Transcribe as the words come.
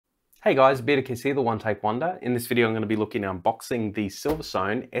Hey guys, Beardicus here, the One Take Wonder. In this video I'm going to be looking at unboxing the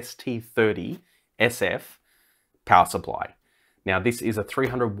Silverstone ST30SF power supply. Now this is a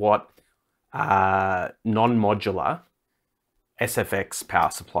 300 watt non-modular SFX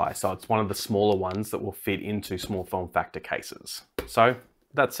power supply. So it's one of the smaller ones that will fit into small form factor cases. So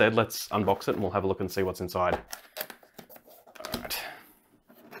that said, let's unbox it and we'll have a look and see what's inside. All right.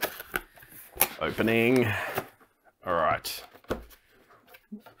 Opening. All right.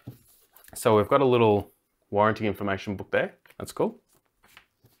 So we've got a little warranty information book there. That's cool.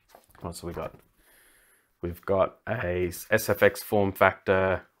 What else have we got? We've got a SFX form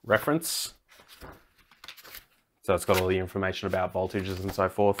factor reference. So it's got all the information about voltages and so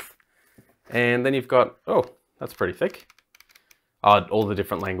forth. And then you've got, oh, that's pretty thick. All the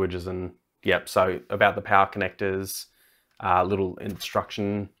different languages and yep. So about the power connectors, little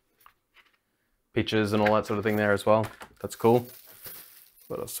instruction pictures and all that sort of thing there as well. That's cool.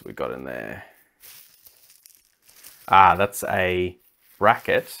 What else have we got in there? That's a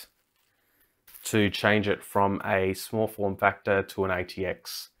bracket to change it from a small form factor to an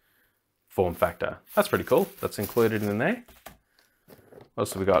ATX form factor. That's pretty cool. That's included in there. What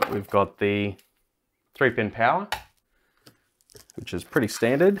else have we got? We've got the 3-pin power, which is pretty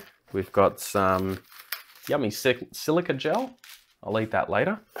standard. We've got some yummy silica gel. I'll eat that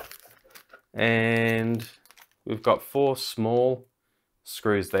later. And we've got 4 small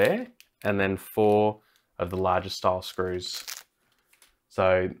screws there, and then 4 of the larger style screws.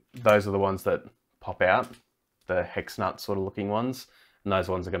 So those are the ones that pop out, the hex nut sort of looking ones, and those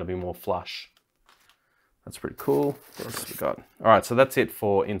ones are going to be more flush. That's pretty cool. What else have we got? All right, so that's it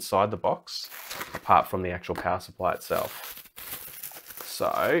for inside the box, apart from the actual power supply itself.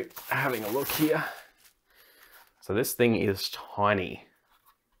 So having a look here. So this thing is tiny.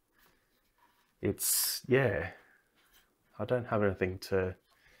 It's, yeah, I don't have anything to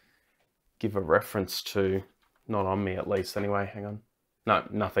give a reference to, not on me at least anyway, hang on. No,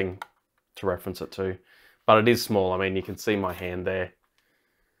 nothing to reference it to, but it is small. I mean, you can see my hand there.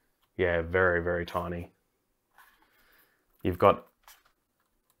 Yeah, very, very tiny. You've got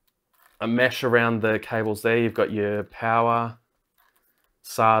a mesh around the cables there. You've got your power,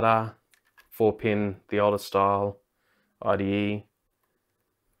 SATA, 4-pin, the older style, IDE.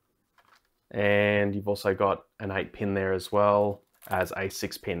 And you've also got an 8-pin there as well as a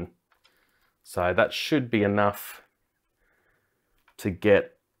 6-pin. So that should be enough to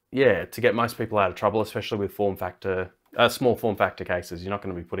get, yeah, to get most people out of trouble, especially with form factor, small form factor cases. You're not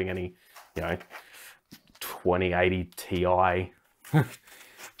going to be putting any, you know, 2080 Ti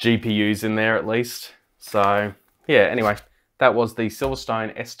GPUs in there at least. So yeah, anyway, that was the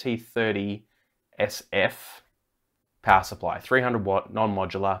Silverstone ST30SF power supply, 300 watt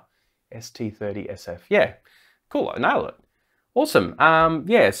non-modular ST30SF. Yeah, cool, I nailed it. Awesome.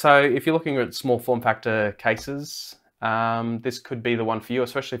 Yeah, so if you're looking at small form factor cases, this could be the one for you,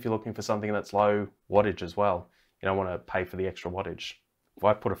 especially if you're looking for something that's low wattage as well. You don't want to pay for the extra wattage. If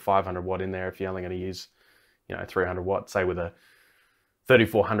I put a 500 watt in there, if you're only going to use, you know, 300 watt, say with a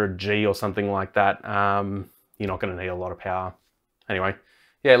 3400G or something like that, you're not going to need a lot of power. Anyway,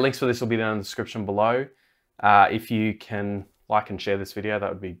 yeah, links for this will be down in the description below. If you can like and share this video, that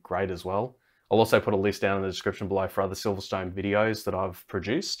would be great as well. I'll also put a list down in the description below for other Silverstone videos that I've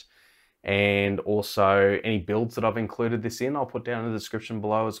produced. And also any builds that I've included this in, I'll put down in the description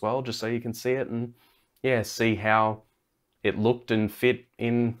below as well, just so you can see it and yeah, see how it looked and fit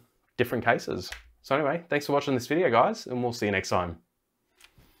in different cases. So anyway, thanks for watching this video, guys, and we'll see you next time.